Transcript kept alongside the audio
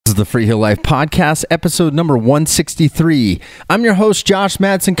the Freeheel Life podcast, episode number 163. I'm your host, Josh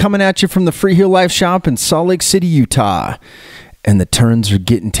Madsen, coming at you from the Freeheel Life shop in Salt Lake City, Utah. And the turns are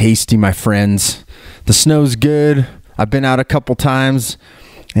getting tasty, my friends. The snow's good. I've been out a couple times,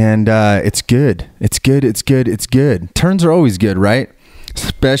 and it's good. It's good. It's good. It's good. Turns are always good, right?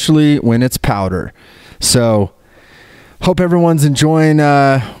 Especially when it's powder. So hope everyone's enjoying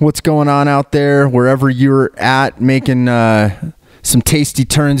what's going on out there, wherever you're at, making some tasty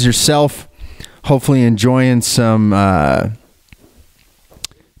turns yourself. Hopefully enjoying some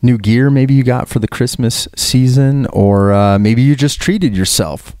new gear maybe you got for the Christmas season, or maybe you just treated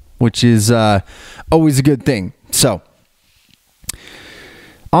yourself, which is always a good thing. So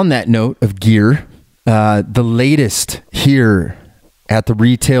on that note of gear, the latest here at the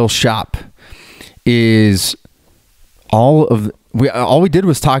retail shop is all we did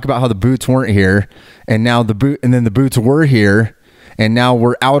was talk about how the boots weren't here, and now the boots were here, and now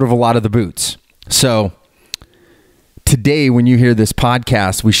we're out of a lot of the boots. So today, when you hear this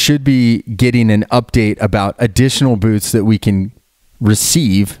podcast, we should be getting an update about additional boots that we can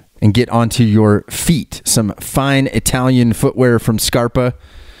receive and get onto your feet. Some fine Italian footwear from Scarpa,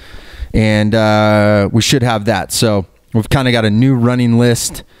 and we should have that. So we've kind of got a new running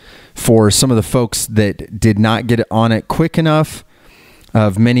list for some of the folks that did not get on it quick enough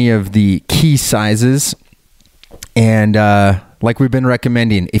of many of the key sizes. And like we've been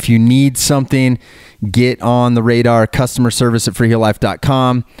recommending, if you need something, get on the radar, customer service at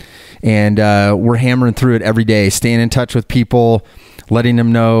freeheellife.com. And we're hammering through it every day, staying in touch with people, letting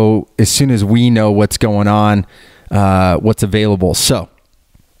them know as soon as we know what's going on, what's available. So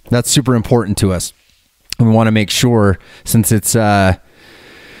that's super important to us. We want to make sure, since it's a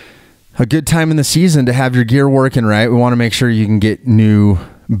good time in the season to have your gear working right, we want to make sure you can get new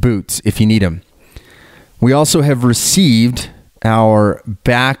boots if you need them. We also have received our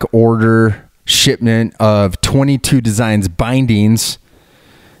back order shipment of 22 Designs bindings,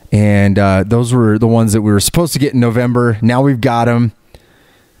 and those were the ones that we were supposed to get in November. Now we've got them.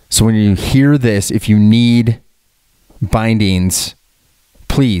 So when you hear this, if you need bindings,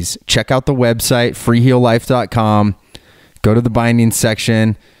 please check out the website, freeheellife.com. Go to the bindings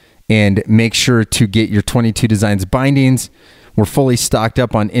section and make sure to get your 22 Designs bindings. We're fully stocked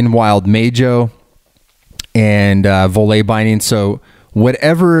up on In Wild Meidjo and Volet bindings. So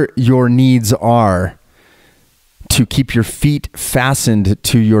whatever your needs are to keep your feet fastened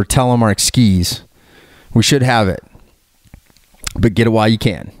to your Telemark skis, we should have it. But get it while you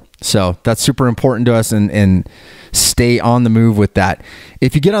can. So that's super important to us, and stay on the move with that.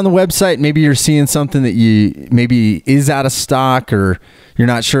 If you get on the website, maybe you're seeing something that you maybe is out of stock, or you're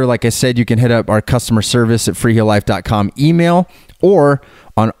not sure. Like I said, you can hit up our customer service at freeheellife.com email, or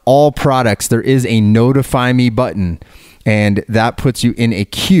on all products, there is a notify me button, and that puts you in a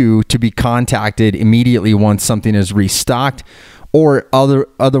queue to be contacted immediately once something is restocked, or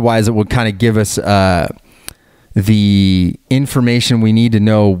otherwise it will kind of give us the information we need to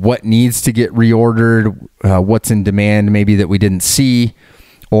know what needs to get reordered, what's in demand maybe that we didn't see,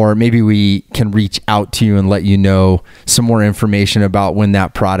 or maybe we can reach out to you and let you know some more information about when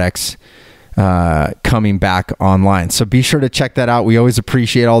that product's coming back online. So be sure to check that out. We always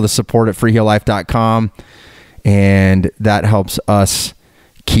appreciate all the support at freeheellife.com, and that helps us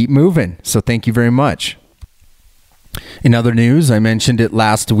keep moving. So thank you very much. In other news, I mentioned it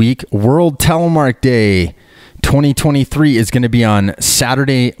last week, World Telemark Day 2023 is going to be on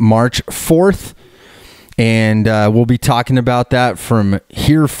Saturday, March 4th, and we'll be talking about that from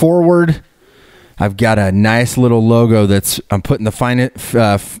here forward. I've got a nice little logo I'm putting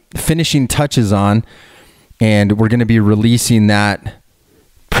the finishing touches on, and we're going to be releasing that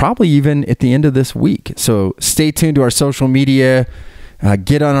probably even at the end of this week. So stay tuned to our social media,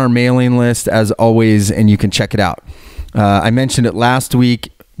 get on our mailing list as always, and you can check it out. I mentioned it last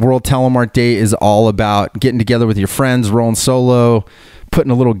week. World Telemark Day is all about getting together with your friends, rolling solo,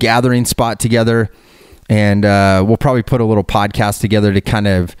 putting a little gathering spot together, and we'll probably put a little podcast together to kind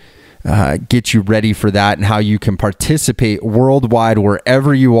of get you ready for that, and how you can participate worldwide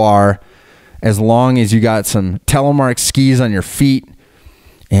wherever you are, as long as you got some Telemark skis on your feet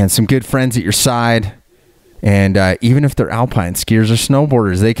and some good friends at your side. And even if they're alpine skiers or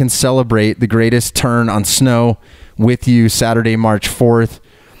snowboarders, they can celebrate the greatest turn on snow with you Saturday, March 4th.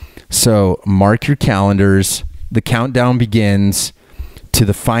 So mark your calendars. The countdown begins to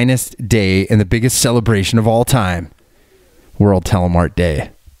the finest day and the biggest celebration of all time, World Telemark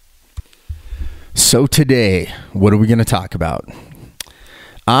Day. So today, what are we going to talk about?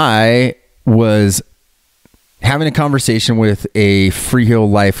 I was having a conversation with a Freeheel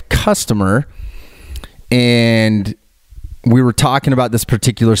Life customer, and we were talking about this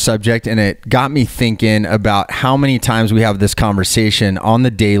particular subject, and it got me thinking about how many times we have this conversation on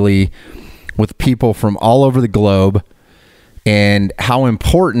the daily with people from all over the globe, and how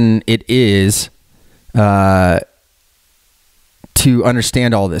important it is to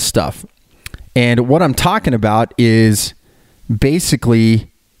understand all this stuff. And what I'm talking about is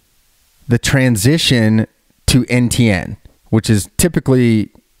basically the transition to NTN, which is typically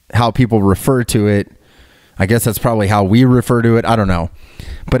how people refer to it. I guess that's probably how we refer to it. I don't know.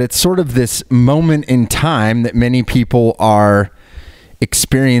 But it's sort of this moment in time that many people are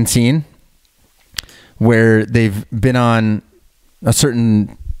experiencing where they've been on a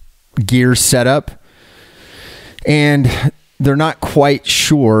certain gear setup and they're not quite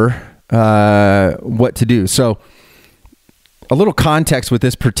sure what to do. So a little context with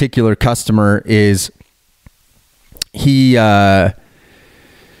this particular customer is he had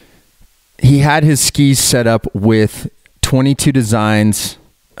his skis set up with 22 Designs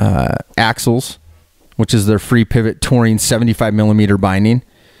axles, which is their free pivot touring 75 millimeter binding.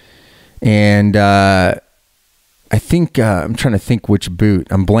 And I think I'm trying to think which boot.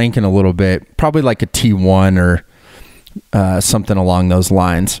 I'm blanking a little bit. Probably like a T1 or something along those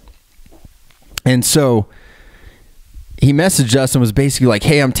lines. And so he messaged us and was basically like,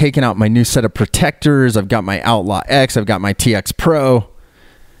 hey, I'm taking out my new set of protectors. I've got my Outlaw X. I've got my TX Pro.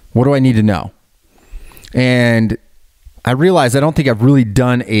 What do I need to know? And I realized I don't think I've really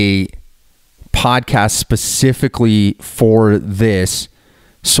done a podcast specifically for this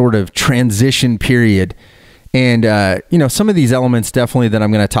sort of transition period. And, some of these elements definitely that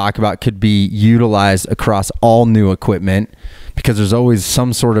I'm going to talk about could be utilized across all new equipment, because there's always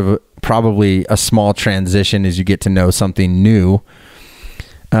some sort of probably a small transition as you get to know something new.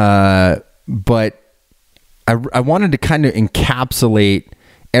 But I wanted to kind of encapsulate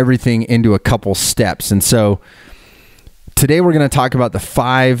everything into a couple steps. And so today we're going to talk about the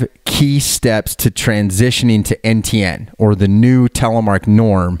 5 key steps to transitioning to NTN, or the new Telemark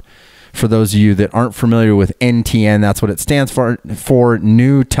Norm. For those of you that aren't familiar with NTN, that's what it stands for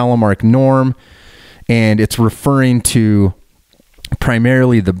New Telemark Norm. And it's referring to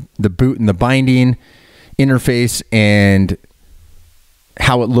primarily the boot and the binding interface and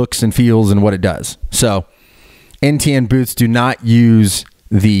how it looks and feels and what it does. So NTN boots do not use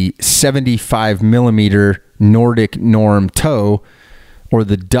the 75 millimeter Nordic Norm toe, or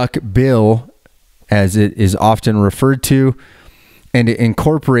the duck bill as it is often referred to. And it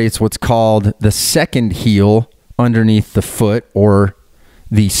incorporates what's called the second heel underneath the foot, or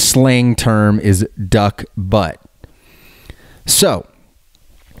the slang term is duck butt. So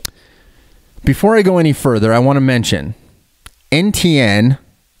before I go any further, I want to mention NTN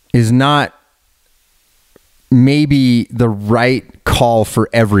is not maybe the right call for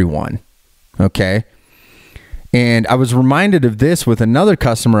everyone. Okay. And I was reminded of this with another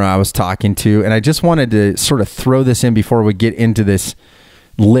customer I was talking to, and I just wanted to sort of throw this in before we get into this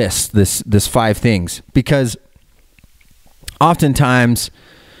list, this 5 things, because oftentimes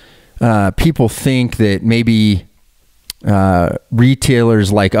people think that maybe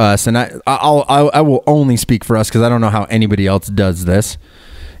retailers like us, and I will only speak for us because I don't know how anybody else does this,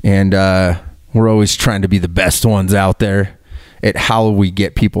 and we're always trying to be the best ones out there at how we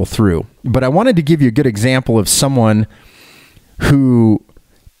get people through. But I wanted to give you a good example of someone who,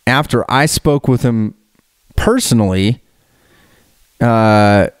 after I spoke with him personally,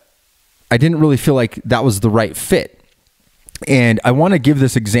 I didn't really feel like that was the right fit. And I want to give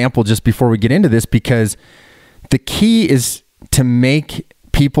this example just before we get into this, because the key is to make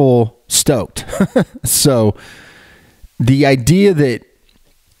people stoked. So the idea that,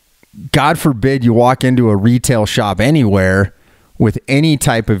 God forbid, you walk into a retail shop anywhere with any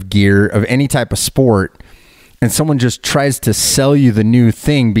type of gear of any type of sport, and someone just tries to sell you the new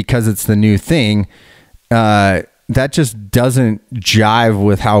thing because it's the new thing, that just doesn't jive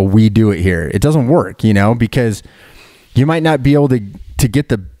with how we do it here. It doesn't work, because you might not be able to get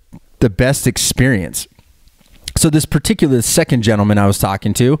the best experience. So this particular second gentleman I was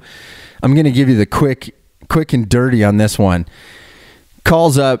talking to, I'm going to give you the quick and dirty on this one.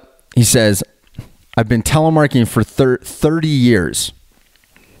 Calls up, he says, I've been telemarketing for 30 years.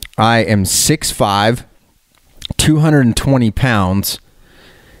 I am 6'5", 220 pounds,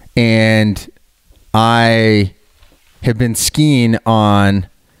 and I have been skiing on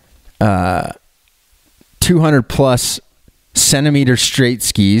 200 plus centimeter straight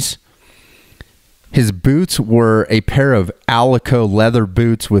skis. His boots were a pair of Alico leather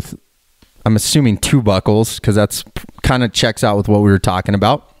boots with, I'm assuming, 2 buckles, because that's kind of checks out with what we were talking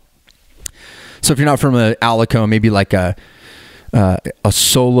about. So if you're not from Alico, maybe like a a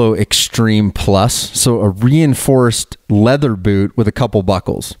Solo Extreme Plus. So a reinforced leather boot with a couple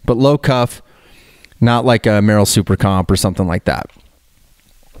buckles, but low cuff, not like a Merrell Super Comp or something like that.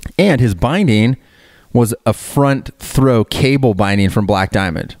 And his binding was a front throw cable binding from Black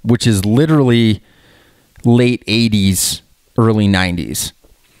Diamond, which is literally late 80s, early 90s.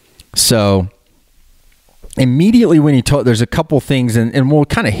 So immediately when he told, there's a couple things, and we'll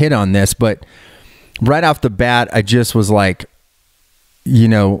kind of hit on this, but right off the bat, I just was like, you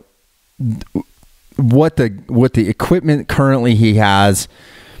know, what the equipment currently he has,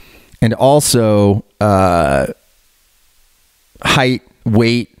 and also height,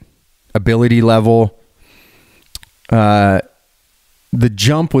 weight, ability level. The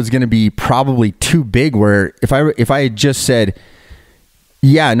jump was going to be probably too big, where if I had just said,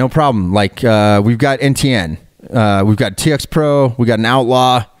 yeah, no problem, like we've got NTN, we've got TX Pro, we got an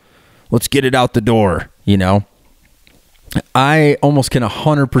Outlaw, let's get it out the door, you know, I almost can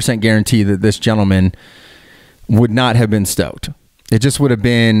 100% guarantee that this gentleman would not have been stoked. It just would have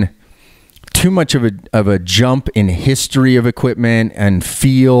been too much of a jump in history of equipment and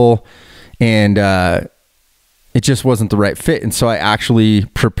feel, and it just wasn't the right fit. And so I actually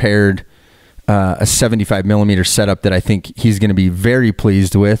prepared a 75 millimeter setup that I think he's going to be very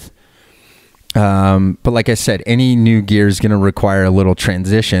pleased with. But like I said, any new gear is going to require a little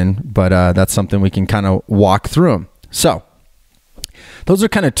transition, but that's something we can kind of walk through them. So those are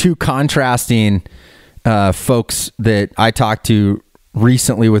kind of two contrasting folks that I talked to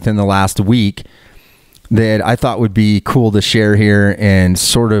recently within the last week that I thought would be cool to share here, and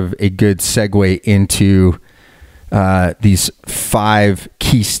sort of a good segue into these 5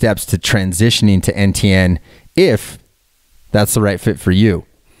 key steps to transitioning to NTN, if that's the right fit for you.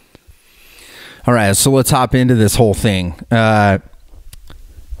 All right, so let's hop into this whole thing. 5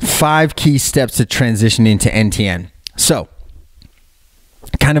 key steps to transitioning to NTN. So,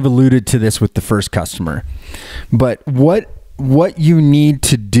 kind of alluded to this with the first customer, but what you need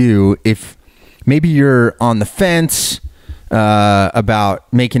to do if maybe you're on the fence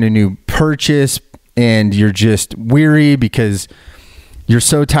about making a new purchase, and you're just weary because you're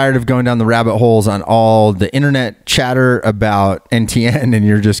so tired of going down the rabbit holes on all the internet chatter about NTN, and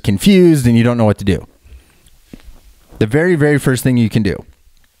you're just confused and you don't know what to do. The very, very first thing you can do,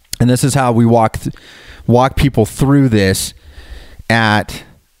 and this is how we walk people through this at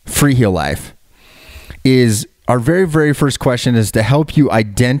Freeheel Life, is our very, very first question is to help you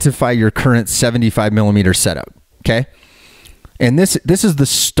identify your current 75 millimeter setup. Okay. And this is the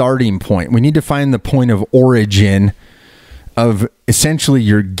starting point. We need to find the point of origin of essentially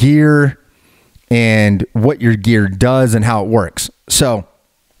your gear and what your gear does and how it works. So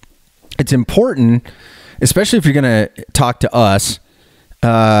it's important, especially if you're going to talk to us,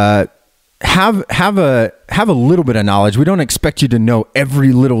 have a little bit of knowledge. We don't expect you to know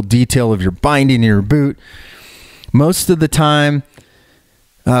every little detail of your binding in your boot. Most of the time,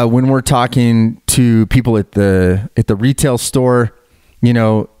 when we're talking to people at the retail store, you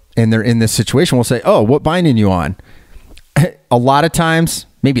know, and they're in this situation, we'll say, "Oh, what binding you on?" A lot of times,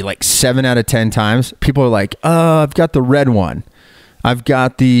 maybe like 7 out of 10 times, people are like, "I've got the red one, I've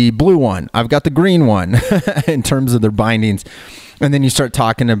got the blue one, I've got the green one," in terms of their bindings. And then you start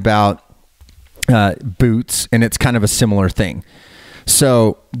talking about boots, and it's kind of a similar thing.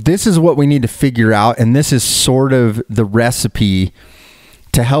 So this is what we need to figure out, and this is sort of the recipe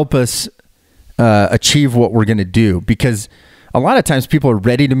to help us achieve what we're going to do, because a lot of times people are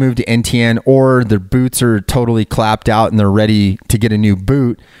ready to move to NTN, or their boots are totally clapped out and they're ready to get a new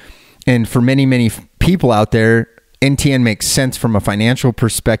boot. And for many, many people out there, NTN makes sense from a financial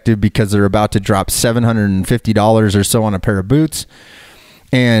perspective because they're about to drop $750 or so on a pair of boots.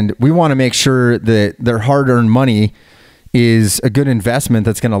 And we want to make sure that their hard-earned money is a good investment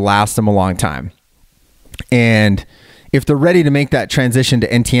that's going to last them a long time. And if they're ready to make that transition to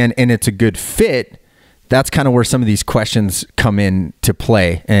NTN and it's a good fit, that's kind of where some of these questions come in to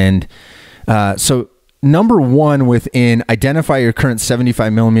play. And so number one within identify your current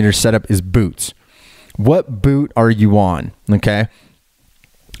 75 millimeter setup is boots. What boot are you on? Okay.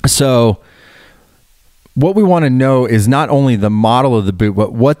 So what we want to know is not only the model of the boot,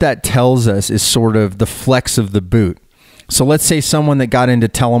 but what that tells us is sort of the flex of the boot. So let's say someone that got into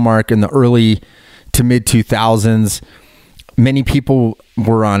Telemark in the early to mid 2000s, many people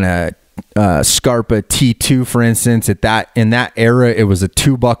were on a Scarpa T2, for instance. In that era, it was a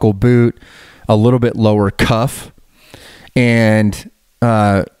 2-buckle boot, a little bit lower cuff, and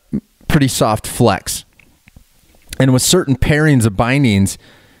pretty soft flex. And with certain pairings of bindings,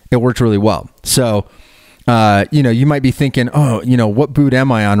 it worked really well. So, you know, you might be thinking, oh, you know, what boot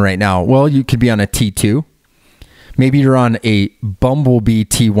am I on right now? Well, you could be on a T2, Maybe you're on a Bumblebee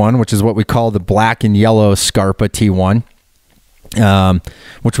T1, which is what we call the black and yellow Scarpa T1,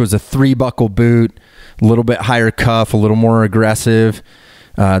 which was a 3-buckle boot, a little bit higher cuff, a little more aggressive.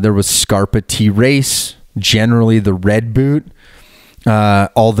 There was Scarpa T-Race, generally the red boot.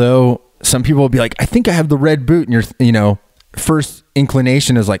 Although some people will be like, I think I have the red boot, and your first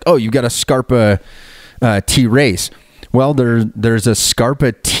inclination is like, oh, you got a Scarpa T-Race. Well, there's a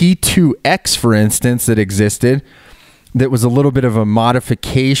Scarpa T2X, for instance, that existed that was a little bit of a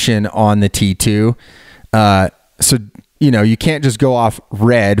modification on the T2. So, you can't just go off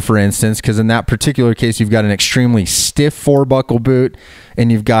red, for instance, because in that particular case, you've got an extremely stiff 4-buckle boot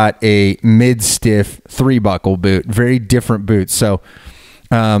and you've got a mid-stiff 3-buckle boot. Very different boots. So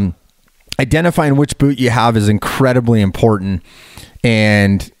identifying which boot you have is incredibly important.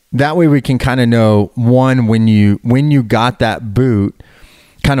 And that way we can kind of know, one, when you got that boot,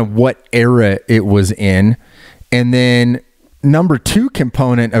 kind of what era it was in. And then number 2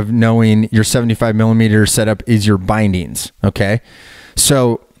 component of knowing your 75 millimeter setup is your bindings. Okay.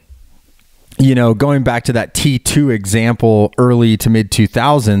 So, going back to that T2 example, early to mid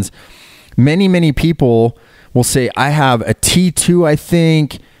 2000s, many people will say, I have a T2, I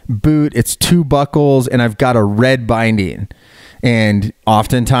think, boot, it's 2 buckles and I've got a red binding. And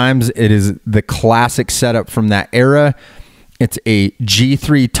oftentimes it is the classic setup from that era. It's a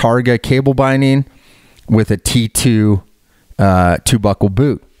G3 Targa cable binding with a T2 2-buckle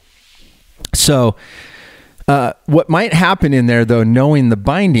boot. So what might happen in there, though, knowing the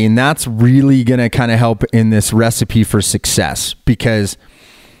binding, that's really going to kind of help in this recipe for success, because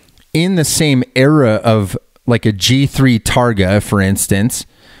in the same era of like a G3 Targa, for instance,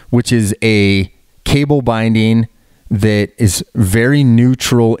 which is a cable binding that is very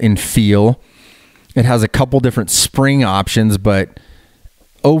neutral in feel. It has a couple different spring options, but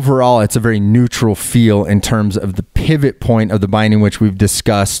overall, it's a very neutral feel in terms of the pivot point of the binding, which we've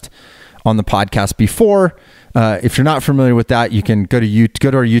discussed on the podcast before. If you're not familiar with that, you can go to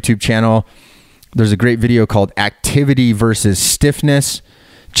our YouTube channel. There's a great video called Activity versus Stiffness.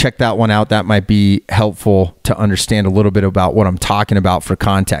 Check that one out. That might be helpful to understand a little bit about what I'm talking about for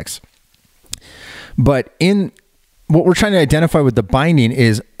context. But in what we're trying to identify with the binding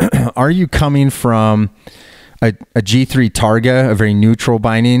is, are you coming from a G3 Targa, a very neutral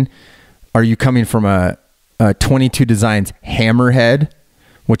binding? Are you coming from a 22 Designs Hammerhead,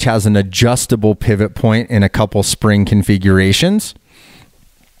 which has an adjustable pivot point in a couple spring configurations?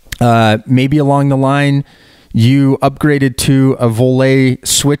 Maybe along the line, you upgraded to a Volet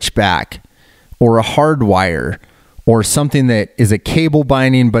switchback or a hardwire or something that is a cable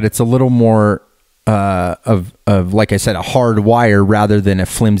binding, but it's a little more of like I said, a hard wire rather than a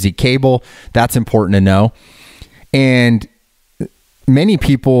flimsy cable. That's important to know. And many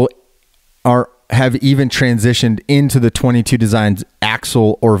people have even transitioned into the 22 Designs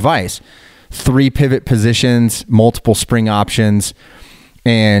axle or vise. 3 pivot positions, multiple spring options,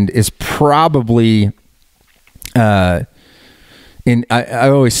 and is probably I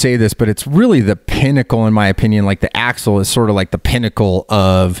always say this, but it's really the pinnacle, in my opinion. Like the axle is sort of like the pinnacle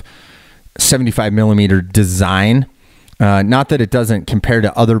of 75 millimeter design. Not that it doesn't compare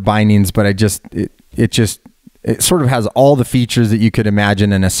to other bindings, but it sort of has all the features that you could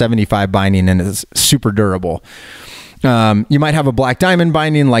imagine in a 75 binding, and is super durable. You might have a black diamond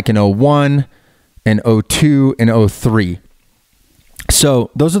binding like an 01, an 02, and 03.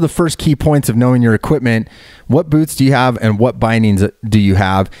 So those are the first key points of knowing your equipment. What boots do you have and what bindings do you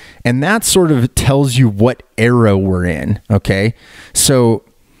have? And that sort of tells you what era we're in, okay? So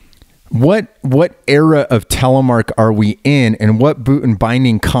what era of Telemark are we in, and what boot and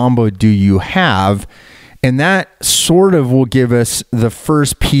binding combo do you have? And that sort of will give us the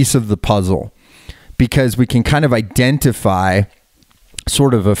first piece of the puzzle, because we can kind of identify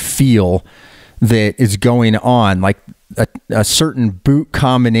sort of a feel that is going on, like a certain boot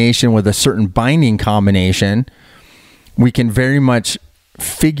combination with a certain binding combination. We can very much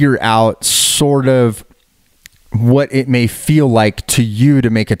figure out sort of what it may feel like to you to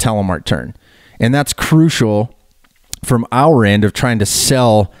make a Telemark turn. And that's crucial from our end of trying to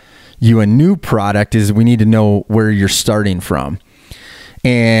sell you a new product, is we need to know where you're starting from.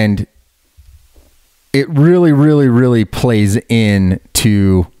 And it really, really, really plays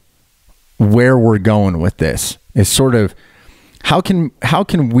into where we're going with this. Is sort of how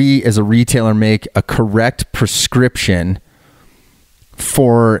can we as a retailer make a correct prescription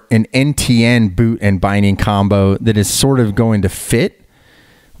for an NTN boot and binding combo that is sort of going to fit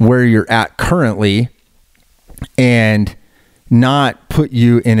where you're at currently, and not put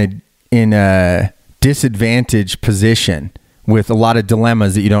you in a disadvantaged position with a lot of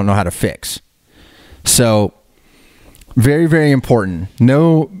dilemmas that you don't know how to fix. So Very, very important.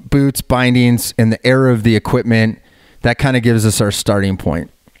 No boots, bindings, and the error of the equipment. That kind of gives us our starting point.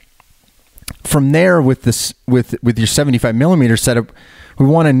 From there, with this, with your 75 millimeter setup, we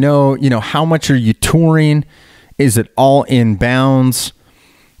want to know, how much are you touring? Is it all inbounds?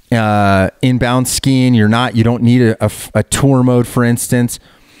 Inbound skiing? You don't need a tour mode, for instance.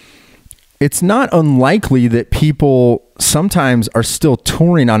 It's not unlikely that people sometimes are still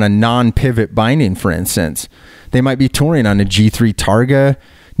touring on a non-pivot binding, for instance. They might be touring on a G3 Targa,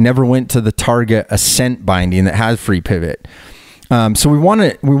 never went to the Targa Ascent binding that has free pivot. So we want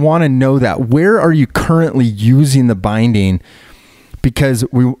to know that. Where are you currently using the binding? Because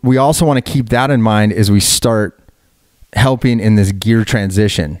we also want to keep that in mind as we start helping in this gear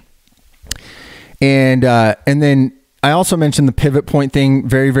transition. And then I also mentioned the pivot point thing.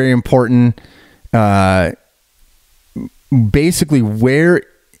 Very, very important. Basically, where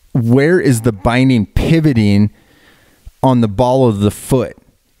is the binding pivoting on the ball of the foot?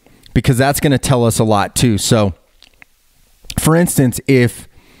 Because that's going to tell us a lot too. So for instance, if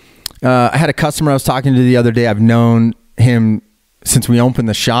I had a customer I was talking to the other day, I've known him since we opened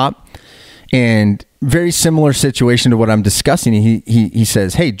the shop, and very similar situation to what I'm discussing. He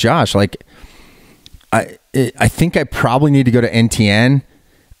says, "Hey Josh, like I think I probably need to go to NTN.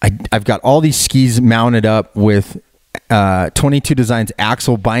 I've got all these skis mounted up with 22 Designs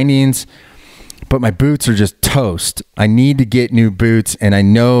axle bindings, but my boots are just toast. I need to get new boots, and I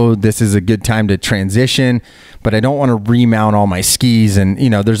know this is a good time to transition, but I don't want to remount all my skis. And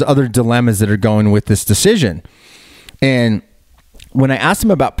there's other dilemmas that are going with this decision." And when I asked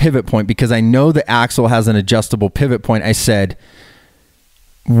him about pivot point, because I know the axle has an adjustable pivot point, I said,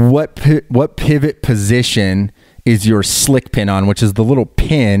 what pivot position is your slick pin on, which is the little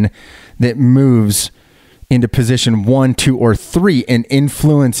pin that moves into position 1, 2, or 3 and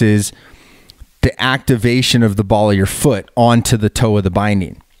influences the activation of the ball of your foot onto the toe of the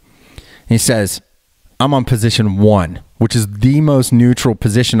binding. And he says, I'm on position 1, which is the most neutral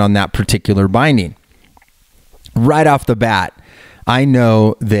position on that particular binding. Right off the bat, I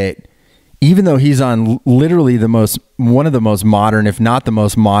know that even though he's on literally one of the most modern, if not the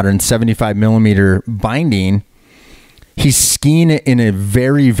most modern 75 millimeter binding, he's skiing it in a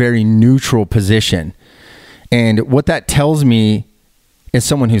very, very neutral position. And what that tells me as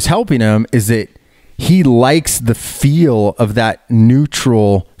someone who's helping him is that he likes the feel of that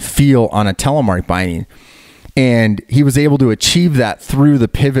neutral feel on a Telemark binding. And he was able to achieve that through the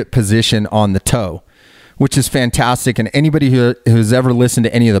pivot position on the toe, which is fantastic. And anybody who's ever listened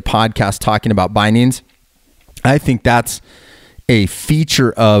to any of the podcasts talking about bindings, I think that's a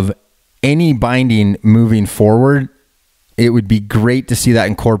feature of any binding moving forward. It would be great to see that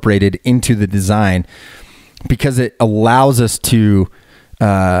incorporated into the design, because it allows us to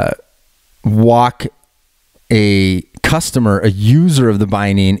walk a customer, a user of the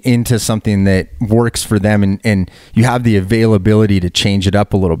binding, into something that works for them, and you have the availability to change it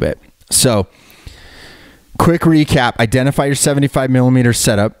up a little bit. So quick recap: identify your 75 millimeter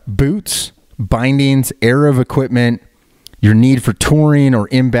setup, boots, bindings, error of equipment, your need for touring or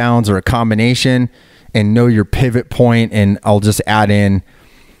inbounds or a combination, and know your pivot point. And I'll just add in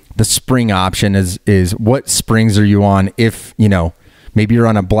the spring option is what springs are you on? If, maybe you're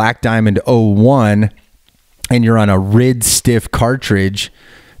on a Black Diamond 01 and you're on a Rid Stiff cartridge,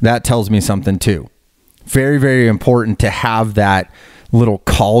 that tells me something too. Very, very important to have that little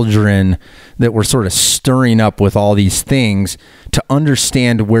cauldron that we're sort of stirring up with all these things to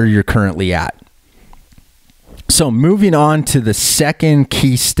understand where you're currently at. So moving on to the second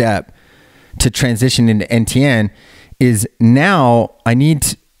key step to transition into NTN is, now I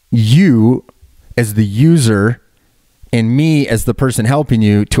need you as the user and me as the person helping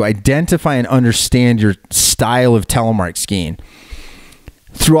you to identify and understand your style of telemark skiing.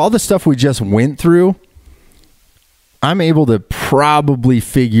 Through all the stuff we just went through, I'm able to probably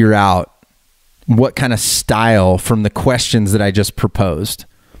figure out what kind of style from the questions that I just proposed.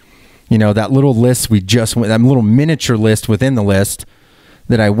 That little list that little miniature list within the list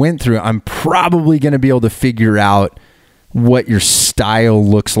that I went through, I'm probably going to be able to figure out what your style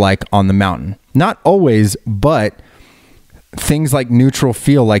looks like on the mountain. Not always, but things like neutral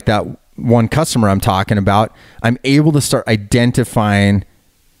feel, like that one customer I'm talking about, I'm able to start identifying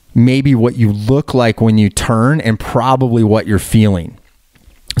maybe what you look like when you turn and probably what you're feeling.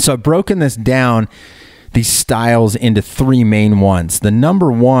 So I've broken this down, these styles, into 3 main ones. The number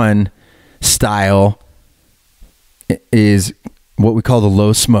 1 style is what we call the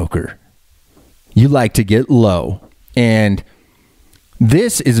low smoker. You like to get low. And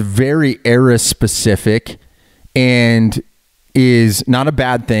this is very era specific and is not a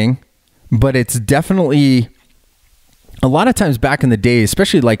bad thing, but it's definitely a lot of times back in the day,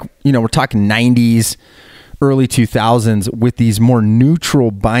 especially like, we're talking 90s, early 2000s, with these more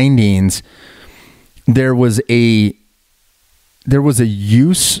neutral bindings, there was a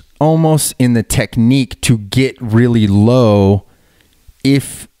use almost in the technique to get really low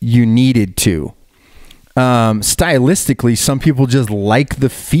if you needed to. Stylistically, some people just like the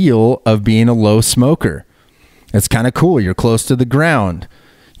feel of being a low smoker. It's kind of cool. You're close to the ground.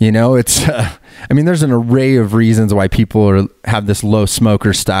 It's, there's an array of reasons why people have this low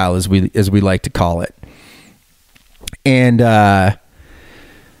smoker style, as we like to call it. And that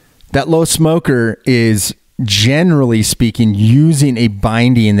low smoker is, generally speaking, using a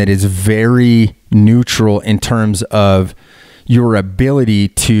binding that is very neutral in terms of your ability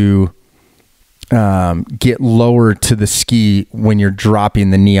to get lower to the ski when you're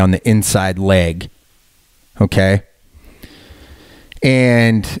dropping the knee on the inside leg. Okay.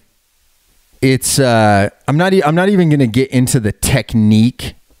 And it's, I'm not even going to get into the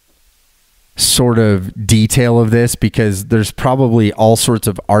technique sort of detail of this, because there's probably all sorts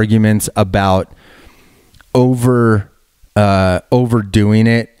of arguments about overdoing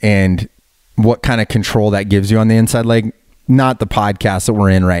it and what kind of control that gives you on the inside leg. Not the podcast that we're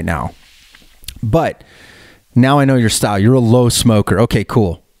in right now. But now I know your style. You're a low smoker. Okay,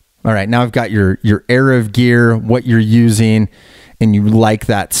 cool. All right, now I've got your era of gear, what you're using, and you like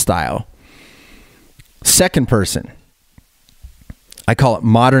that style. Second person, I call it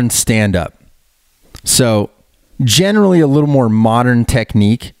modern stand-up. So generally a little more modern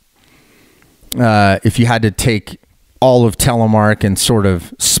technique. If you had to take all of Telemark and sort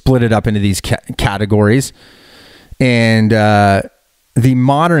of split it up into these categories. And the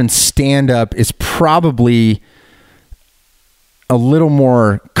modern stand-up is probably a little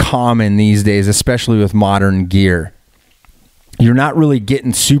more common these days, especially with modern gear. You're not really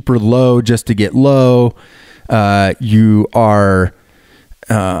getting super low just to get low. You are,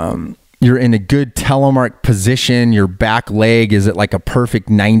 you're in a good Telemark position. Your back leg is at like a perfect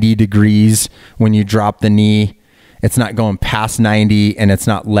 90 degrees when you drop the knee. It's not going past 90 and it's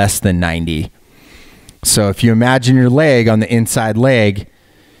not less than 90. So if you imagine your leg on the inside leg,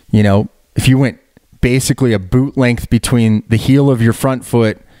 if you went basically a boot length between the heel of your front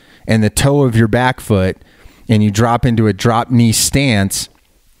foot and the toe of your back foot, and you drop into a drop knee stance,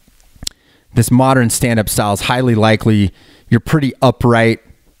 this modern stand-up style is highly likely you're pretty upright,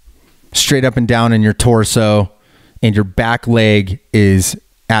 straight up and down in your torso, and your back leg is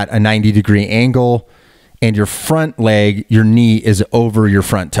at a 90-degree angle, and your front leg, your knee is over your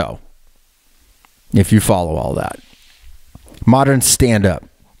front toe, if you follow all that. Modern stand-up.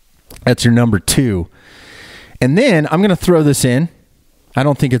 That's your number two. And then I'm going to throw this in. I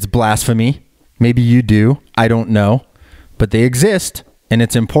don't think it's blasphemy. Maybe you do. I don't know. But they exist, and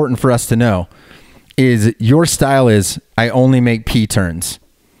it's important for us to know. Is your style is, I only make P-turns.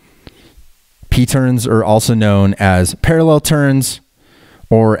 P-turns are also known as parallel turns,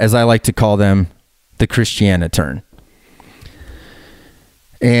 or as I like to call them, the Christiana turn.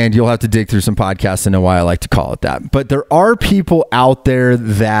 And you'll have to dig through some podcasts to know why I like to call it that. But there are people out there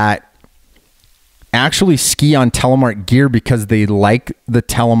that actually ski on Telemark gear because they like the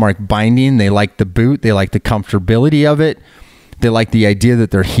Telemark binding. They like the boot. They like the comfortability of it. They like the idea that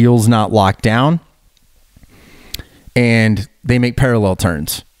their heel's not locked down. And they make parallel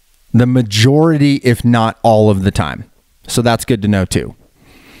turns. The majority, if not all of the time. So that's good to know too.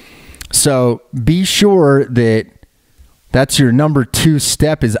 So be sure that that's your number two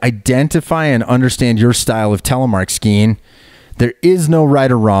step, is identify and understand your style of Telemark skiing. There is no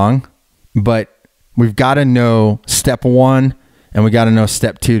right or wrong, but we've got to know step one, and we got to know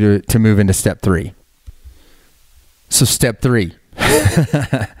step two to move into step three. So step three.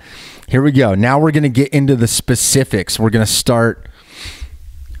 Here we go. Now we're going to get into the specifics. We're going to start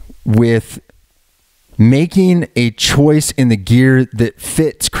with making a choice in the gear that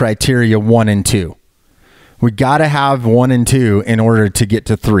fits criteria 1 and 2. We got to have 1 and 2 in order to get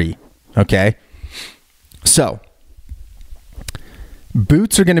to 3. Okay. So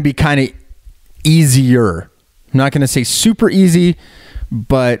boots are going to be kind of easier. I'm not going to say super easy,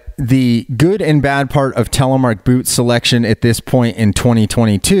 but the good and bad part of Telemark boot selection at this point in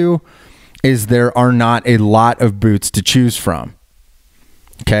 2022 is there are not a lot of boots to choose from.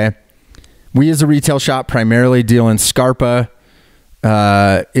 Okay. We as a retail shop primarily deal in Scarpa.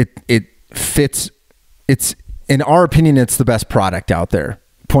 It fits. It's, in our opinion, it's the best product out there,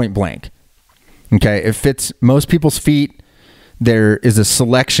 point blank. Okay. It fits most people's feet. There is a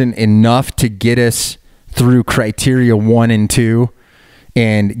selection enough to get us through criteria 1 and 2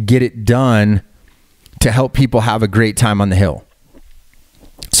 and get it done to help people have a great time on the hill.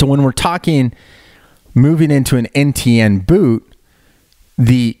 So when we're talking moving into an NTN boot,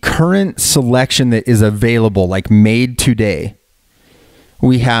 the current selection that is available, like made today,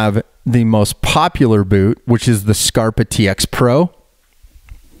 we have the most popular boot, which is the Scarpa TX Pro.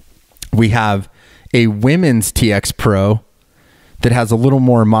 We have a women's TX Pro that has a little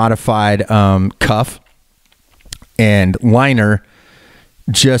more modified cuff and liner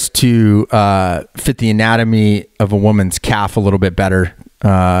just to fit the anatomy of a woman's calf a little bit better.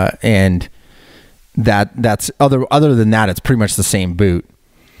 And that's other than that, it's pretty much the same boot.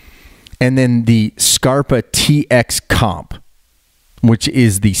 And then the Scarpa TX Comp, which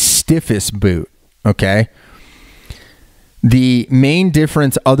is the stiffest boot. Okay. The main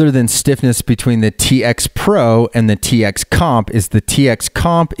difference other than stiffness between the TX Pro and the TX Comp is the TX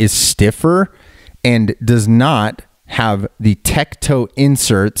Comp is stiffer and does not have the tech toe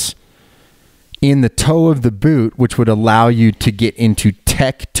inserts in the toe of the boot, which would allow you to get into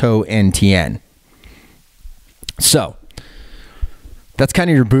tech toe NTN. So that's kind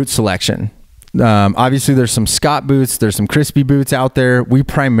of your boot selection. Obviously there's some Scott boots, there's some crispy boots out there. We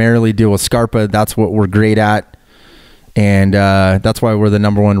primarily deal with Scarpa. That's what we're great at. And that's why we're the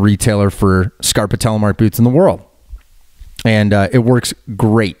 #1 retailer for Scarpa Telemark boots in the world. And it works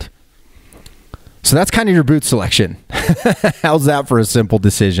great. So that's kind of your boot selection. How's that for a simple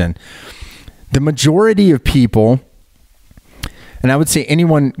decision? The majority of people, and I would say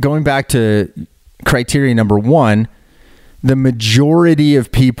anyone going back to criteria #1, the majority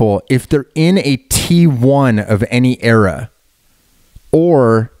of people, if they're in a T1 of any era,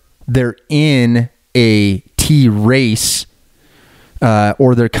 or they're in a T race,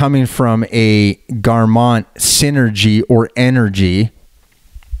 or they're coming from a Garmont Synergy or Energy,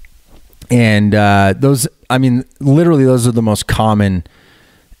 and those, I mean, literally those are the most common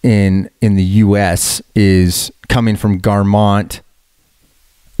in the US, is coming from Garmont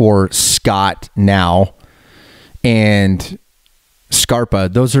or Scott now, and Scarpa.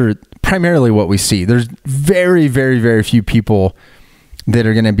 Those are primarily what we see. There's very, very, very few people that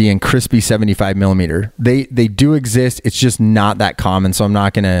are going to be in crispy 75 millimeter. They do exist. It's just not that common. So I'm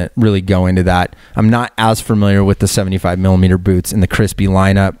not going to really go into that. I'm not as familiar with the 75 millimeter boots in the crispy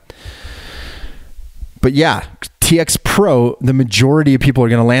lineup. But yeah, TX Pro, the majority of people are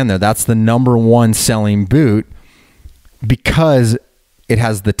going to land there. That's the #1 selling boot because it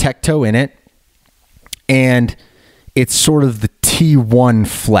has the tech toe in it and it's sort of the T1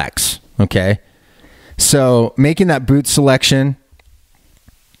 flex. Okay. So making that boot selection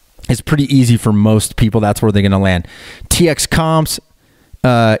is pretty easy for most people. That's where they're going to land. TX Comps,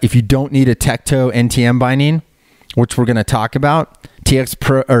 if you don't need a tech toe NTM binding, which we're going to talk about, TX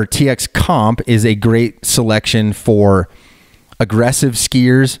Pro or TX Comp is a great selection for aggressive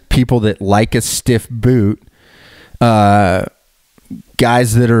skiers, people that like a stiff boot, guys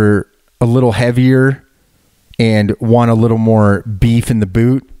that are a little heavier and want a little more beef in the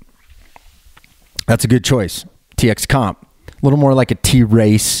boot. That's a good choice. TX Comp, a little more like a T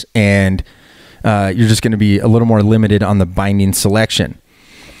race, and you're just going to be a little more limited on the binding selection.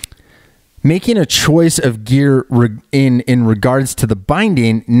 Making a choice of gear in regards to the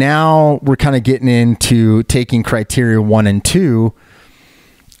binding, now we're kind of getting into taking criteria 1 and 2,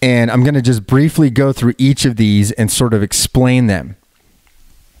 and I'm going to just briefly go through each of these and sort of explain them.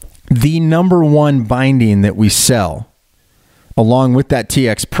 The #1 binding that we sell, along with that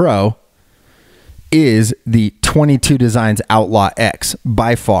TX Pro, is the 22 Designs Outlaw X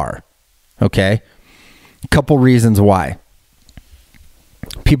by far. Okay, a couple reasons why.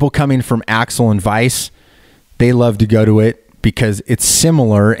 People coming from Axel and Vice, they love to go to it because it's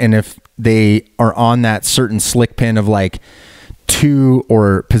similar, and if they are on that certain slick pin of like 2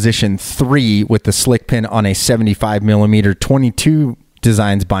 or position 3 with the slick pin on a 75 millimeter 22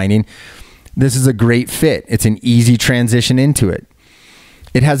 Designs binding, this is a great fit. It's an easy transition into it.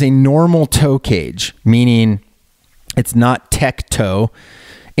 It has a normal toe cage, meaning it's not tech toe,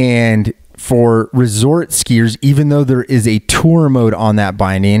 and for resort skiers, even though there is a tour mode on that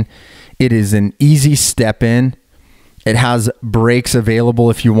binding, it is an easy step in. It has brakes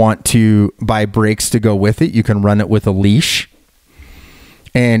available if you want to buy brakes to go with it. You can run it with a leash.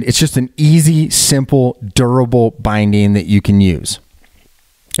 And it's just an easy, simple, durable binding that you can use.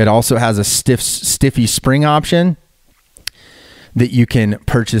 It also has a stiffy spring option that you can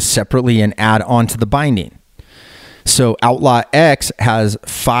purchase separately and add onto the binding. So Outlaw X has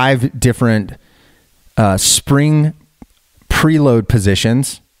 5 different spring preload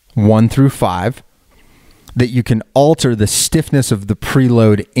positions, 1 through 5, that you can alter the stiffness of the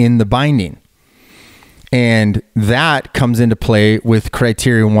preload in the binding. And that comes into play with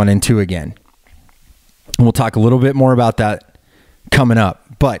criteria 1 and 2 again. And we'll talk a little bit more about that coming up.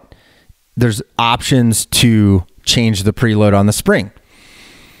 But there's options to change the preload on the spring.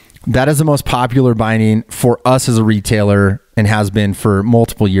 That is the most popular binding for us as a retailer and has been for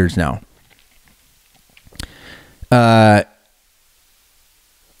multiple years now. As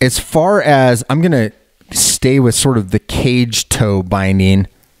far as, I'm going to stay with sort of the cage toe binding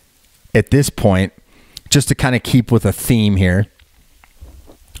at this point, just to kind of keep with a theme here.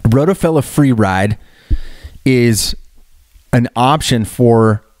 Rotofella Freeride is an option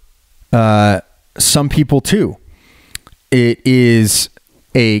for some people too. It is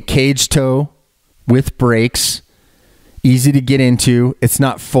a cage toe with brakes, easy to get into. It's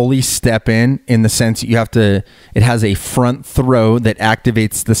not fully step in the sense that you have to, it has a front throw that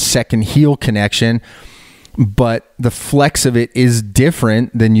activates the second heel connection, but the flex of it is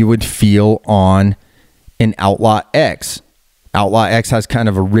different than you would feel on an Outlaw X. Outlaw X has kind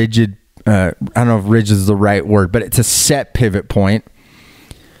of a rigid, I don't know if rigid is the right word, but it's a set pivot point,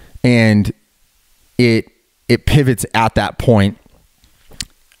 and it pivots at that point.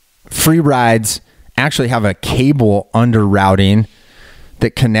 Freerides actually have a cable under routing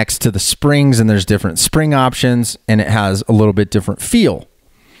that connects to the springs, and there's different spring options, and it has a little bit different feel.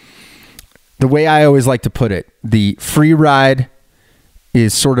 The way I always like to put it, the Freeride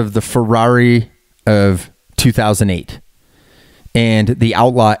is sort of the Ferrari of 2008. And the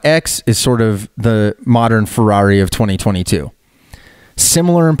Outlaw X is sort of the modern Ferrari of 2022.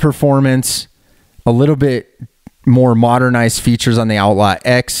 Similar in performance, a little bit more modernized features on the Outlaw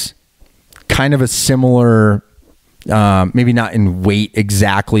X, kind of a similar, maybe not in weight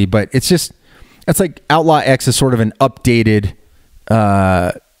exactly, but it's like Outlaw X is sort of an updated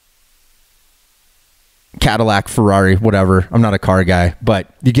Cadillac, Ferrari, whatever. I'm not a car guy, but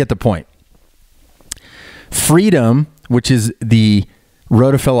you get the point. Freedom, which is the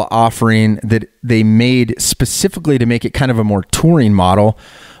Rotofella offering that they made specifically to make it kind of a more touring model,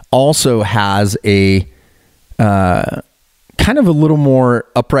 also has a kind of a little more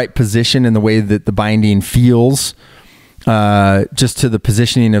upright position in the way that the binding feels, just to the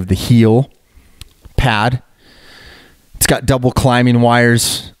positioning of the heel pad. It's got double climbing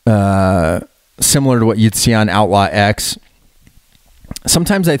wires, similar to what you'd see on Outlaw X.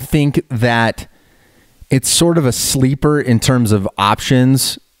 Sometimes I think that it's sort of a sleeper in terms of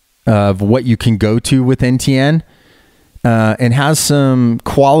options of what you can go to with NTN, and has some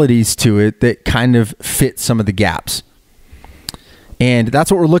qualities to it that kind of fit some of the gaps. And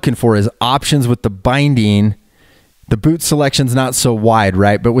that's what we're looking for, is options with the binding. The boot selection's not so wide,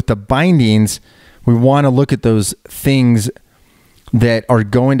 right? But with the bindings, we want to look at those things that are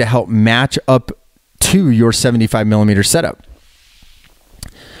going to help match up to your 75 millimeter setup.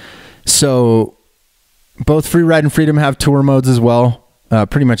 So both Freeride and Freedom have tour modes as well.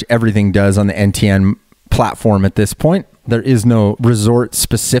 Pretty much everything does on the NTN platform at this point. There is no resort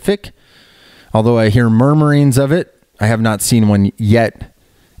specific, although I hear murmurings of it. I have not seen one yet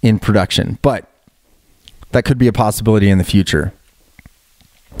in production, but that could be a possibility in the future.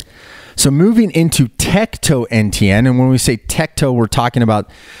 So moving into Tech-Toe NTN, and when we say Tech-Toe, we're talking about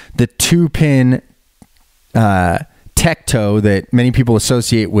the 2-pin Tech-Toe that many people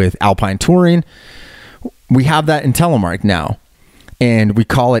associate with Alpine Touring. We have that in Telemark now, and we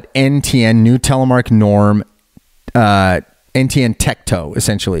call it NTN, New Telemark Norm, NTN Tech-Toe,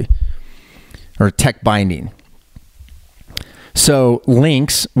 essentially, or tech binding. So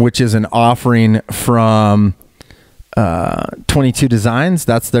LYNX, which is an offering from 22 Designs,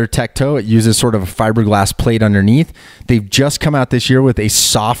 that's their Tech-Toe. It uses sort of a fiberglass plate underneath. They've just come out this year with a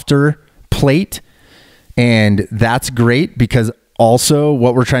softer plate, and that's great because also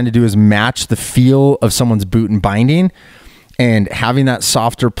what we're trying to do is match the feel of someone's boot and binding, and having that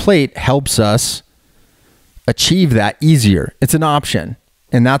softer plate helps us achieve that easier. It's an option.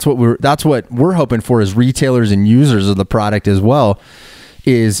 And that's what we're hoping for as retailers and users of the product as well,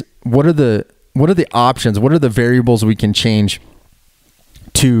 is what are the options? What are the variables we can change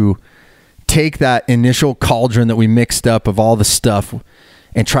to take that initial cauldron that we mixed up of all the stuff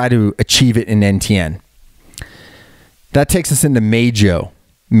and try to achieve it in NTN? That takes us into Meidjo.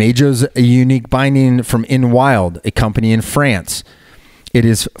 Meidjo's a unique binding from In Wild, a company in France. It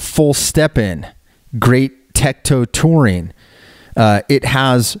is full step-in, great Tech-Toe touring. It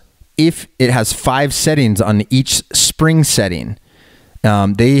has 5 settings on each spring setting.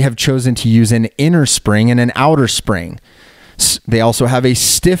 They have chosen to use an inner spring and an outer spring. They also have a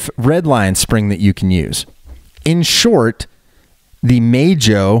stiff redline spring that you can use. In short, the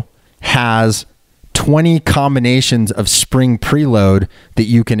Meidjo has 20 combinations of spring preload that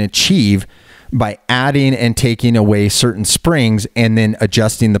you can achieve by adding and taking away certain springs and then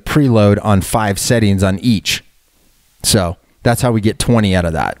adjusting the preload on 5 settings on each. So that's how we get 20 out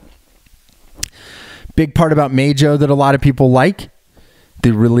of that. Big part about Meidjo that a lot of people like, the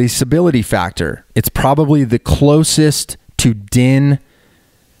releasability factor. It's probably the closest to DIN,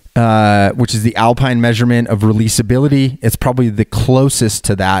 which is the Alpine measurement of releasability. It's probably the closest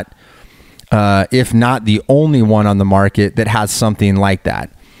to that, if not the only one on the market that has something like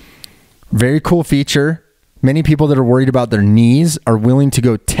that. Very cool feature. Many people that are worried about their knees are willing to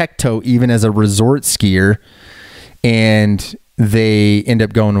go tech toe even as a resort skier, and they end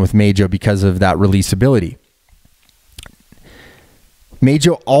up going with Meidjo because of that releasability.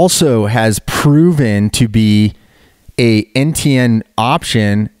 Meidjo also has proven to be a NTN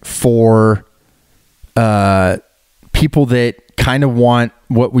option for people that kind of want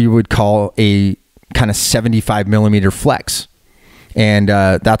what we would call a kind of 75 millimeter flex. And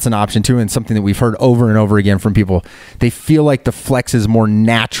that's an option too, and something that we've heard over and over again from people. They feel like the flex is more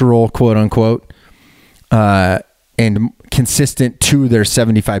natural, quote unquote, and consistent to their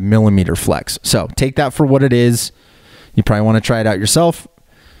 75 millimeter flex. So take that for what it is. You probably want to try it out yourself.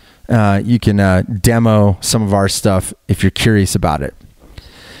 You can demo some of our stuff if you're curious about it.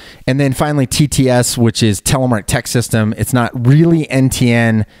 And then finally TTS, which is Telemark Tech System. It's not really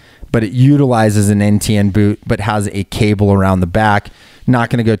NTN, but it utilizes an NTN boot, but has a cable around the back. Not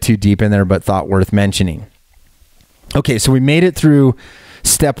going to go too deep in there, but thought worth mentioning. Okay, so we made it through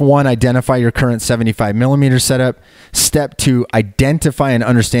step 1, identify your current 75 millimeter setup. Step 2, identify and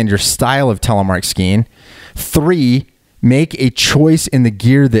understand your style of telemark skiing. 3, make a choice in the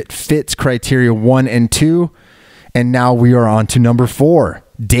gear that fits criteria 1 and 2. And now we are on to number 4,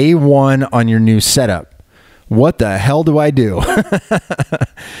 day 1 on your new setup. What the hell do I do?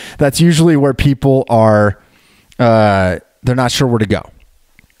 That's usually where people are, they're not sure where to go,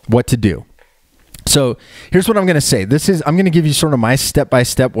 what to do. So here's what I'm going to say. I'm going to give you sort of my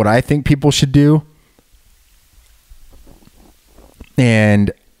step-by-step, what I think people should do.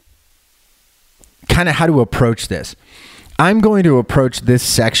 And kind of how to approach this. I'm going to approach this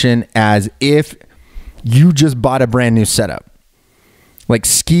section as if you just bought a brand new setup, like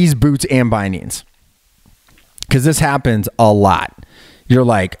skis, boots, and bindings. Because this happens a lot. You're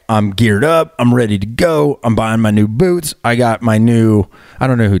like, I'm geared up. I'm ready to go. I'm buying my new boots. I got my new, I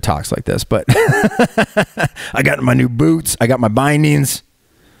don't know who talks like this, but I got my new boots. I got my bindings.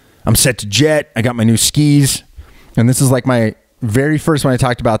 I'm set to jet. I got my new skis. And this is like my very first, when I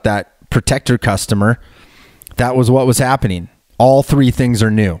talked about that protector customer, that was what was happening. All 3 things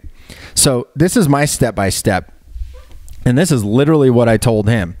are new. So this is my step-by-step. And this is literally what I told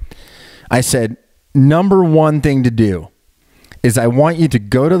him. I said, number 1 thing to do is I want you to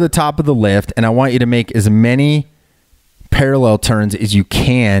go to the top of the lift, and I want you to make as many parallel turns as you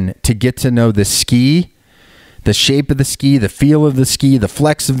can to get to know the ski, the shape of the ski, the feel of the ski, the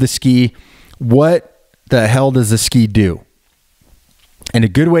flex of the ski. What the hell does the ski do? And a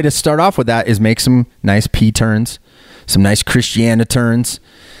good way to start off with that is make some nice P turns, some nice Christiana turns.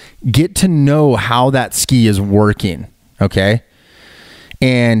 Get to know how that ski is working, okay?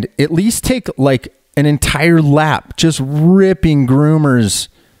 And at least take like an entire lap just ripping groomers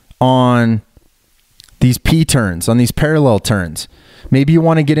on these P turns, on these parallel turns. Maybe you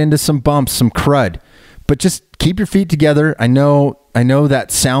want to get into some bumps, some crud, but just keep your feet together. I know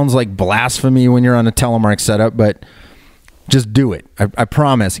that sounds like blasphemy when you're on a telemark setup, but just do it. I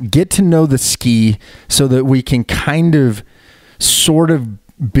promise. Get to know the ski so that we can kind of sort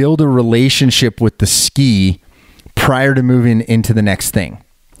of build a relationship with the ski prior to moving into the next thing.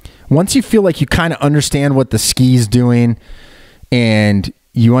 Once you feel like you kind of understand what the ski's doing, and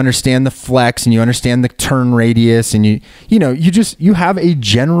you understand the flex, and you understand the turn radius, and you have a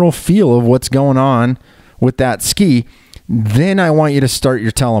general feel of what's going on with that ski, then I want you to start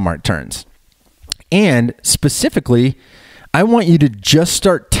your telemark turns. And specifically, I want you to just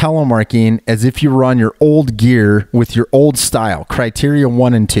start telemarking as if you were on your old gear with your old style, criteria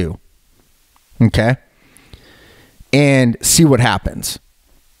 1 and 2. Okay? And see what happens.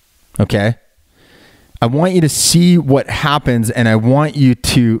 Okay? I want you to see what happens, and I want you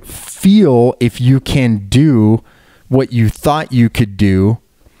to feel if you can do what you thought you could do.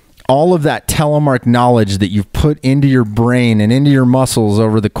 All of that telemark knowledge that you've put into your brain and into your muscles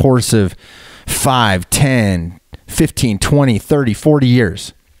over the course of 5, 10, 15, 20, 30, 40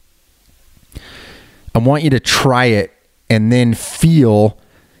 years. I want you to try it and then feel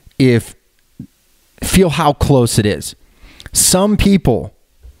how close it is. Some people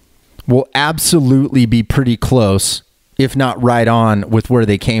will absolutely be pretty close, if not right on with where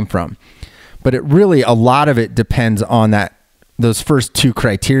they came from. But it really, a lot of it depends on those first 2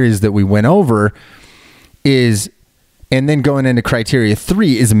 criteria that we went over and then going into criteria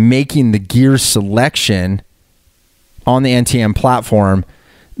 3 is making the gear selection on the NTN platform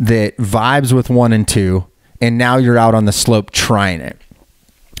that vibes with 1 and 2, and now you're out on the slope trying it.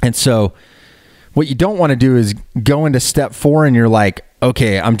 And so what you don't want to do is go into step 4 and you're like,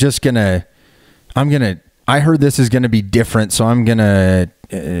 okay, I heard this is going to be different, so I'm going to,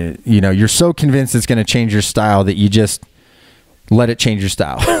 you're so convinced it's going to change your style that you just let it change your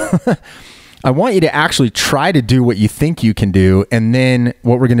style. I want you to actually try to do what you think you can do, and then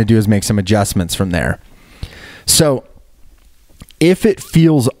what we're going to do is make some adjustments from there. So if it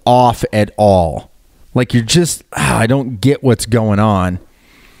feels off at all, like you're just, I don't get what's going on,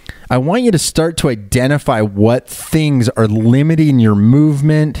 I want you to start to identify what things are limiting your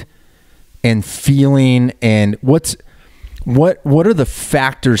movement and feeling, and what are the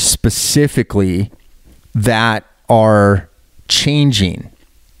factors specifically that are changing,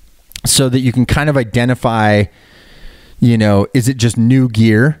 so that you can kind of identify, is it just new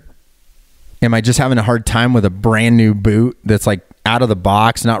gear? Am I just having a hard time with a brand new boot that's like out of the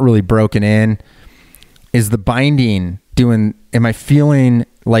box, not really broken in? Is the binding am I feeling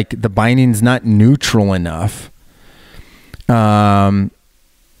like the binding's not neutral enough? And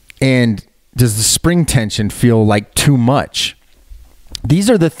does the spring tension feel like too much?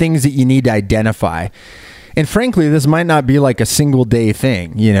 These are the things that you need to identify. And frankly, this might not be like a single day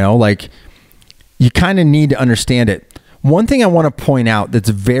thing, like you kind of need to understand it. One thing I want to point out that's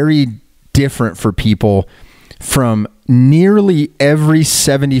very different for people from nearly every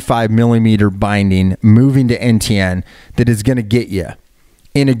 75 millimeter binding moving to NTN that is going to get you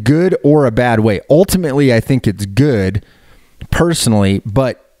in a good or a bad way. Ultimately, I think it's good personally,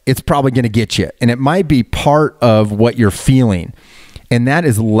 but it's probably going to get you. And it might be part of what you're feeling. And that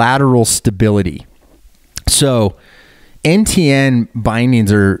is lateral stability. So NTN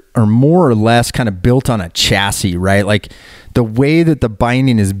bindings are more or less kind of built on a chassis, right? Like the way that the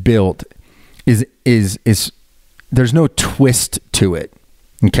binding is built is there's no twist to it.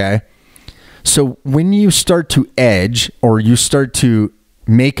 Okay. So when you start to edge, or you start to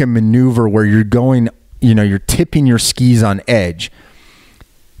make a maneuver where you're going, you're tipping your skis on edge,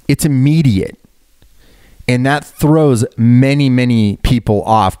 it's immediate. And that throws many, many people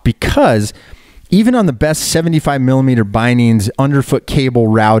off, because even on the best 75 millimeter bindings, underfoot cable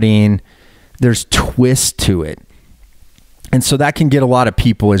routing, there's twist to it. And so that can get a lot of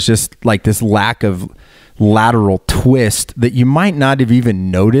people, is just like this lack of lateral twist that you might not have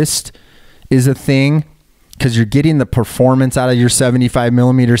even noticed is a thing, because you're getting the performance out of your 75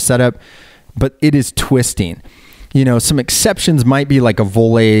 millimeter setup, but it is twisting. Some exceptions might be like a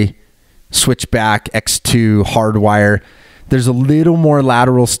Volley Switchback X2 hardwire. There's a little more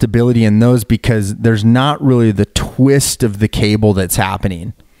lateral stability in those because there's not really the twist of the cable that's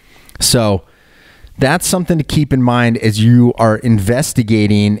happening. So that's something to keep in mind as you are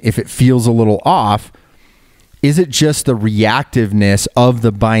investigating if it feels a little off. Is it just the reactiveness of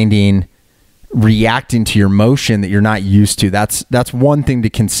the binding reacting to your motion that you're not used to? That's one thing to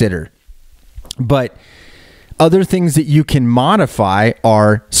consider. But other things that you can modify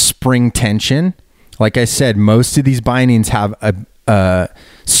are spring tension. Like I said, most of these bindings have a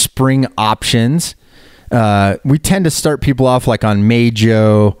spring options. We tend to start people off like on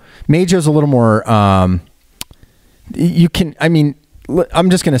Meidjo. Meidjo's a little more, I'm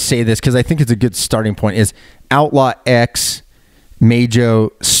just going to say this because I think it's a good starting point, is Outlaw X,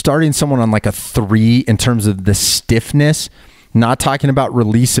 Meidjo, starting someone on like a 3 in terms of the stiffness, not talking about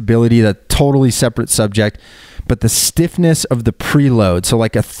releasability, that's totally separate subject, but the stiffness of the preload. So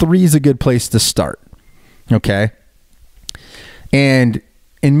like a 3 is a good place to start. Okay. And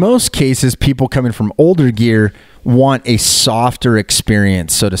in most cases, people coming from older gear want a softer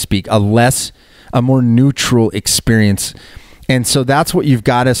experience, so to speak, a more neutral experience. And so that's what you've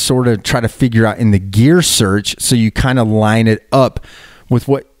got to sort of try to figure out in the gear search. So you kind of line it up with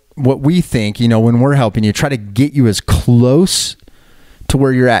what we think, when we're helping you, try to get you as close to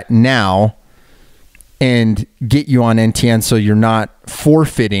where you're at now and get you on NTN, so you're not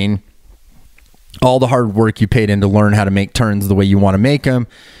forfeiting all the hard work you paid in to learn how to make turns the way you want to make them,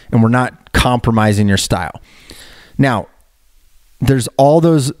 and we're not compromising your style. Now, there's all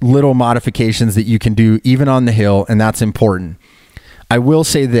those little modifications that you can do even on the hill, and that's important. I will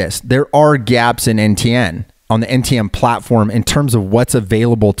say this, there are gaps in NTN, on the NTN platform, in terms of what's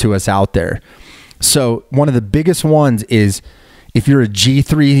available to us out there. So one of the biggest ones is if you're a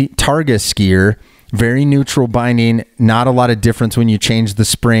G3 Targa skier, very neutral binding, not a lot of difference when you change the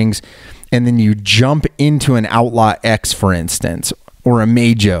springs, and then you jump into an Outlaw X, for instance, or a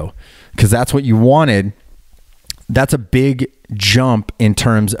Meidjo, because that's what you wanted. That's a big jump in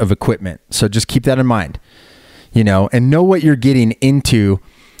terms of equipment. So just keep that in mind, and know what you're getting into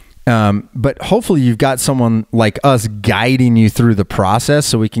But hopefully you've got someone like us guiding you through the process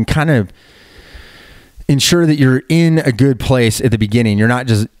so we can kind of ensure that you're in a good place at the beginning. You're not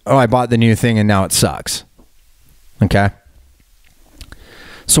just, oh, I bought the new thing and now it sucks. Okay.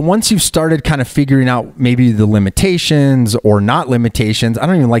 So once you've started kind of figuring out maybe the limitations or not limitations, I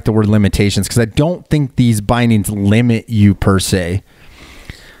don't even like the word limitations because I don't think these bindings limit you per se.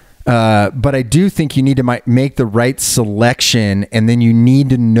 But I do think you need to make the right selection, and then you need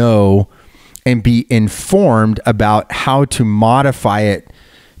to know and be informed about how to modify it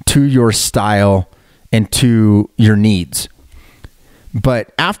to your style and to your needs.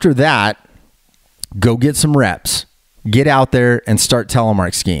 But after that, go get some reps. Get out there and start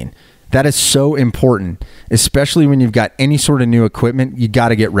telemark skiing. That is so important, especially when you've got any sort of new equipment. You got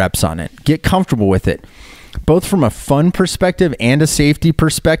to get reps on it. Get comfortable with it. Both from a fun perspective and a safety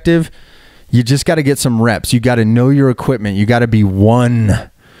perspective, you just got to get some reps. You got to know your equipment. You got to be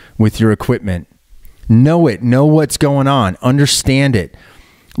one with your equipment. Know it. Know what's going on. Understand it.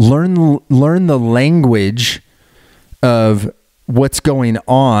 Learn the language of what's going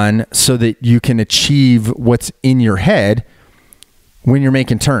on so that you can achieve what's in your head when you're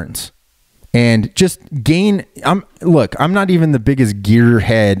making turns. And just gain... Look, I'm not even the biggest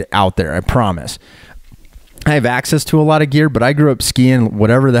gearhead out there, I promise. I have access to a lot of gear, but I grew up skiing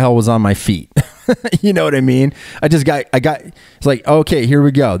whatever the hell was on my feet. You know what I mean? It's like, okay, here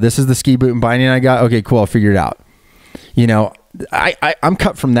we go. This is the ski boot and binding I got. Okay, cool. I'll figure it out. You know, I'm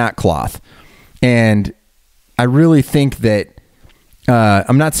cut from that cloth. And I really think that,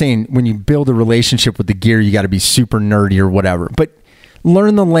 I'm not saying when you build a relationship with the gear, you got to be super nerdy or whatever, but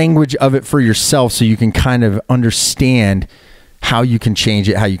learn the language of it for yourself so you can kind of understand how you can change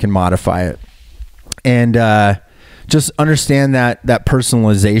it, how you can modify it. And just understand that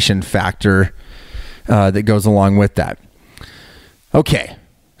personalization factor that goes along with that. Okay,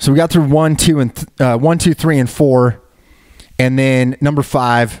 so we got through 1, 2, 3, and 4, and then number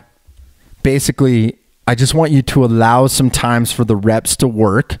 5. Basically, I just want you to allow some times for the reps to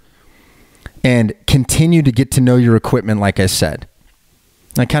work and continue to get to know your equipment. Like I said,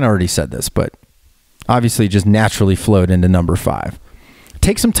 I kind of already said this, but obviously just naturally flowed into number 5.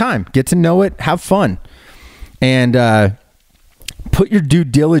 Take some time, get to know it, have fun, and put your due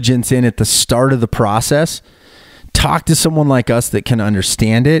diligence in at the start of the process. Talk to someone like us that can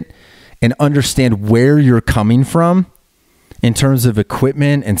understand it and understand where you're coming from in terms of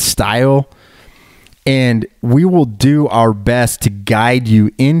equipment and style. And we will do our best to guide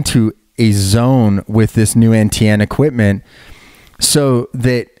you into a zone with this new NTN equipment so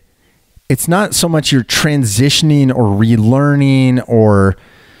that it's not so much you're transitioning or relearning or,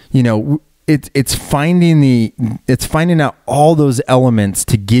 you know, it's finding out all those elements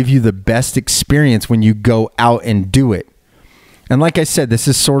to give you the best experience when you go out and do it. And like I said, this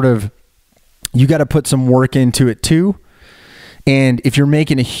is sort of, you got to put some work into it too. And if you're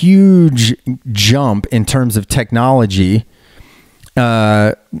making a huge jump in terms of technology,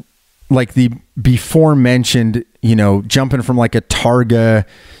 like the before mentioned, you know, jumping from like a Targa,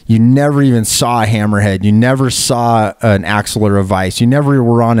 you never even saw a hammerhead. You never saw an axle or a vise. You never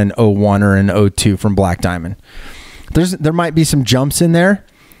were on an 01 or an 02 from Black Diamond. There might be some jumps in there.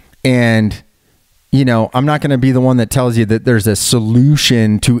 And, you know, I'm not going to be the one that tells you that there's a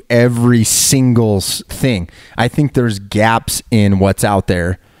solution to every single thing. I think there's gaps in what's out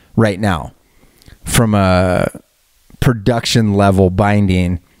there right now from a production level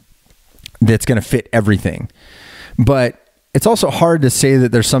binding that's going to fit everything. But it's also hard to say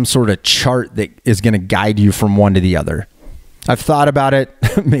that there's some sort of chart that is going to guide you from one to the other. I've thought about it.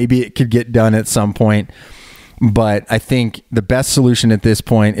 Maybe it could get done at some point. But I think the best solution at this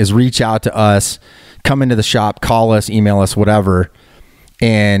point is reach out to us, come into the shop, call us, email us, whatever.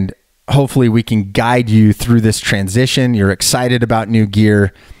 And hopefully we can guide you through this transition. You're excited about new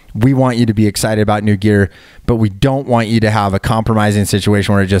gear. We want you to be excited about new gear, but we don't want you to have a compromising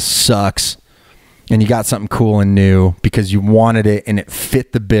situation where it just sucks and you got something cool and new because you wanted it and it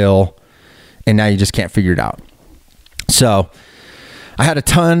fit the bill and now you just can't figure it out. So I had a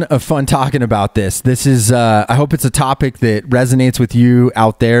ton of fun talking about this. This is, I hope it's a topic that resonates with you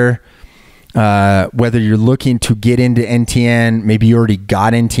out there. Whether you're looking to get into NTN, maybe you already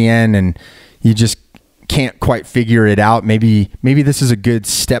got NTN and you just can't quite figure it out. Maybe this is a good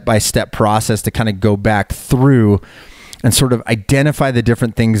step-by-step process to kind of go back through and sort of identify the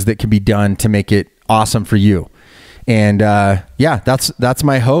different things that can be done to make it awesome for you. And yeah, that's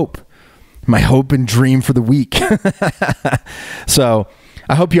my hope and dream for the week. So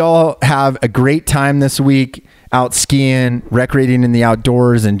I hope you all have a great time this week out skiing, recreating in the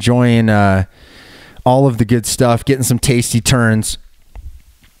outdoors, enjoying all of the good stuff, getting some tasty turns.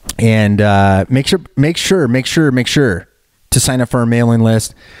 And make sure to sign up for our mailing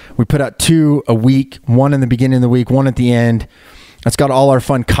list. We put out 2 a week, one in the beginning of the week, one at the end. It's got all our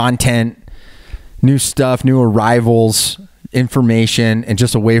fun content, new stuff, new arrivals, information, and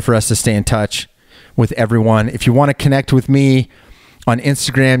just a way for us to stay in touch with everyone. If you want to connect with me on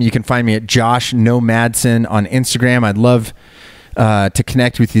Instagram, you can find me at Josh Nomadson on Instagram. I'd love to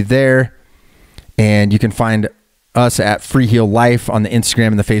connect with you there. And you can find us at Freeheel Life on the Instagram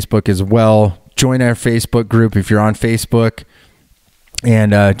and the Facebook as well. Join our Facebook group if you're on Facebook.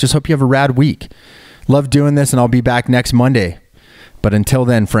 And just hope you have a rad week. Love doing this, and I'll be back next Monday. But until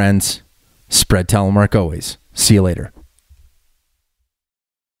then, friends, spread telemark always. See you later.